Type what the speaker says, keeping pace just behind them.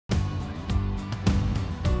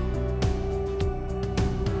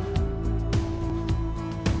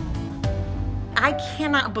I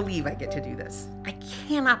cannot believe I get to do this. I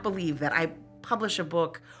cannot believe that I publish a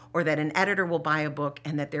book or that an editor will buy a book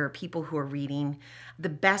and that there are people who are reading. The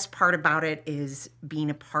best part about it is being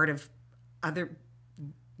a part of other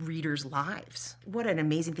readers' lives. What an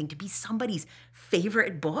amazing thing to be somebody's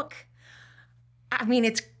favorite book. I mean,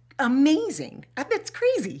 it's amazing. It's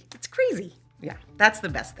crazy. It's crazy. Yeah, that's the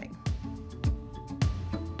best thing.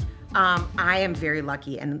 I am very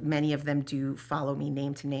lucky, and many of them do follow me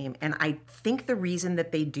name to name. And I think the reason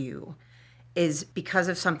that they do is because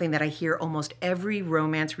of something that I hear almost every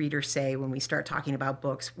romance reader say when we start talking about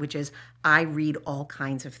books, which is, I read all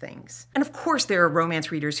kinds of things. And of course, there are romance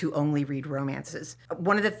readers who only read romances.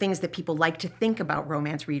 One of the things that people like to think about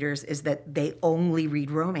romance readers is that they only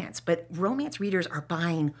read romance. But romance readers are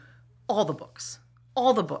buying all the books.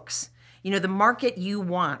 All the books. You know, the market you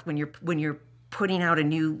want when you're putting out a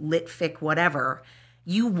new lit fic whatever,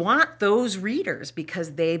 you want those readers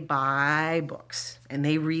because they buy books and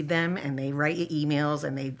they read them and they write you emails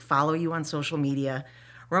and they follow you on social media.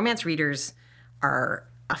 Romance readers are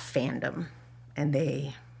a fandom and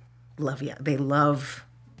they love you. They love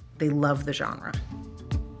the genre.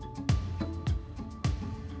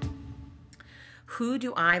 Who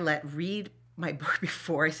do I let read my book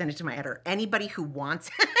before I send it to my editor? Anybody who wants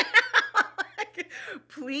it.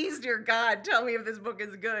 Please, dear God, tell me if this book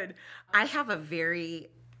is good.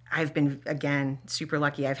 I've been, again, super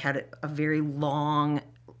lucky. I've had a very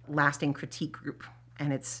long-lasting critique group,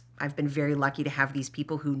 and I've been very lucky to have these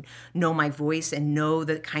people who know my voice and know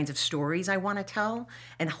the kinds of stories I want to tell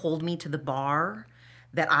and hold me to the bar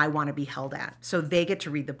that I want to be held at. So they get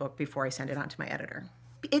to read the book before I send it on to my editor.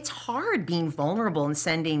 It's hard being vulnerable and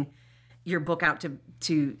sending your book out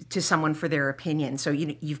to someone for their opinion. So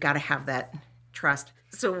you've got to have that trust.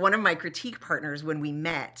 So one of my critique partners, when we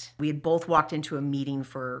met, we had both walked into a meeting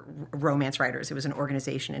for romance writers. It was an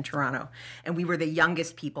organization in Toronto. And we were the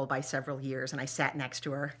youngest people by several years. And I sat next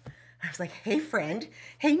to her. I was like, hey, friend.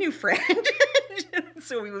 Hey, new friend.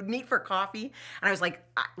 So we would meet for coffee. And I was like,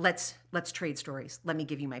 let's trade stories. Let me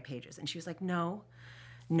give you my pages. And she was like, no,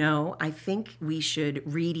 I think we should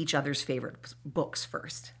read each other's favorite books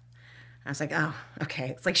first. I was like, oh, okay.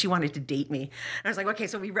 It's like she wanted to date me. And I was like, okay,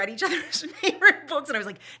 so we read each other's favorite books. And I was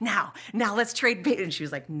like, now let's trade pages. And she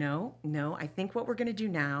was like, no, I think what we're going to do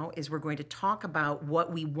now is we're going to talk about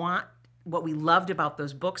what we want, what we loved about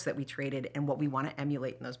those books that we traded and what we want to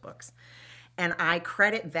emulate in those books. And I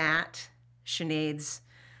credit that, Sinead's,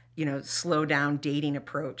 slow down dating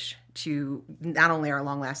approach to not only our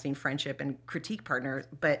long-lasting friendship and critique partner,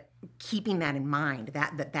 but keeping that in mind,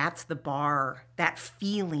 that's the bar, that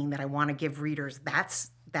feeling that I want to give readers,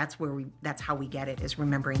 that's how we get it, is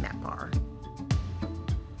remembering that bar.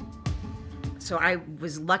 So I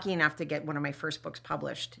was lucky enough to get one of my first books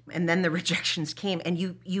published, and then the rejections came, and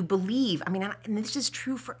you believe, and this is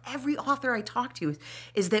true for every author I talk to,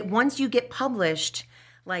 is that once you get published,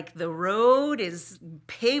 like the road is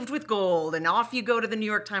paved with gold and off you go to the New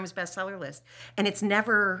York Times bestseller list. And it's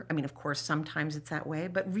never, of course, sometimes it's that way,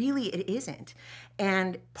 but really it isn't.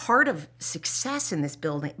 And part of success in this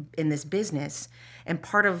business and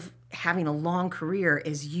part of having a long career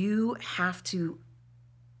is you have to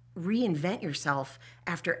reinvent yourself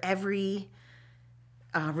after every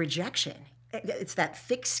rejection. It's that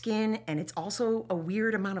thick skin, and it's also a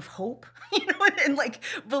weird amount of hope, and like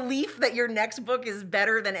belief that your next book is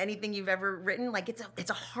better than anything you've ever written. Like it's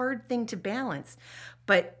a hard thing to balance,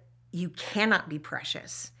 but you cannot be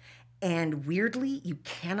precious, and weirdly, you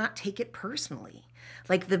cannot take it personally.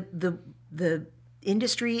 Like the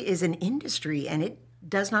industry is an industry, and it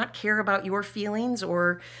does not care about your feelings,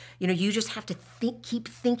 or you just have to keep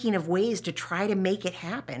thinking of ways to try to make it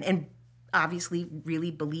happen, and obviously really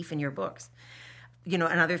belief in your books.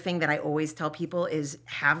 Another thing that I always tell people is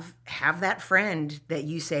have that friend that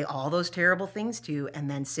you say all those terrible things to, and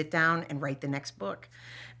then sit down and write the next book,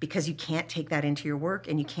 because you can't take that into your work,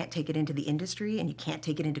 and you can't take it into the industry, and you can't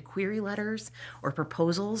take it into query letters or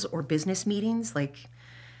proposals or business meetings. Like,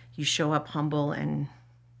 you show up humble and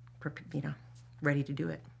ready to do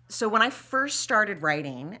it. So when I first started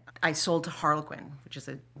writing, I sold to Harlequin, which is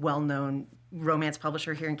a well-known romance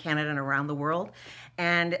publisher here in Canada and around the world.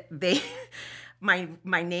 And my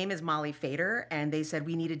name is Molly Fader, and they said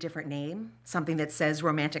we need a different name, something that says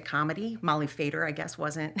romantic comedy. Molly Fader, I guess,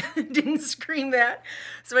 didn't scream that.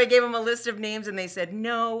 So I gave them a list of names, and they said,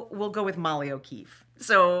 no, we'll go with Molly O'Keefe.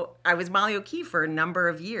 So I was Molly O'Keefe for a number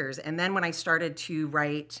of years. And then when I started to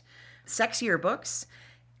write sexier books,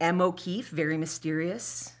 M. O'Keefe, very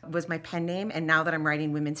mysterious, was my pen name. And now that I'm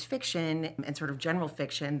writing women's fiction and sort of general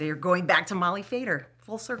fiction, they're going back to Molly Fader,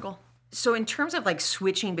 full circle. So in terms of like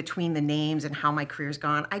switching between the names and how my career's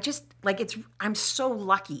gone, I just like I'm so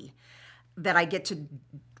lucky that I get to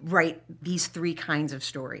write these three kinds of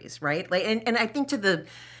stories, right? Like, and I think to the,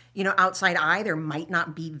 outside eye, there might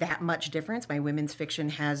not be that much difference. My women's fiction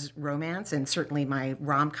has romance, and certainly my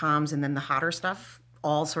rom-coms and then the hotter stuff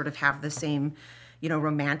all sort of have the same,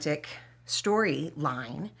 romantic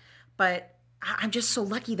storyline. But I'm just so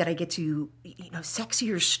lucky that I get to,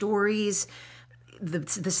 sexier stories.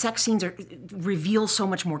 The sex scenes reveal so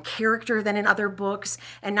much more character than in other books.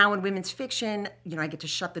 And now in women's fiction, I get to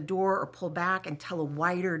shut the door or pull back and tell a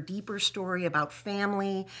wider, deeper story about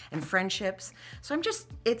family and friendships. So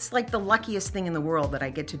it's like the luckiest thing in the world that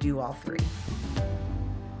I get to do all three.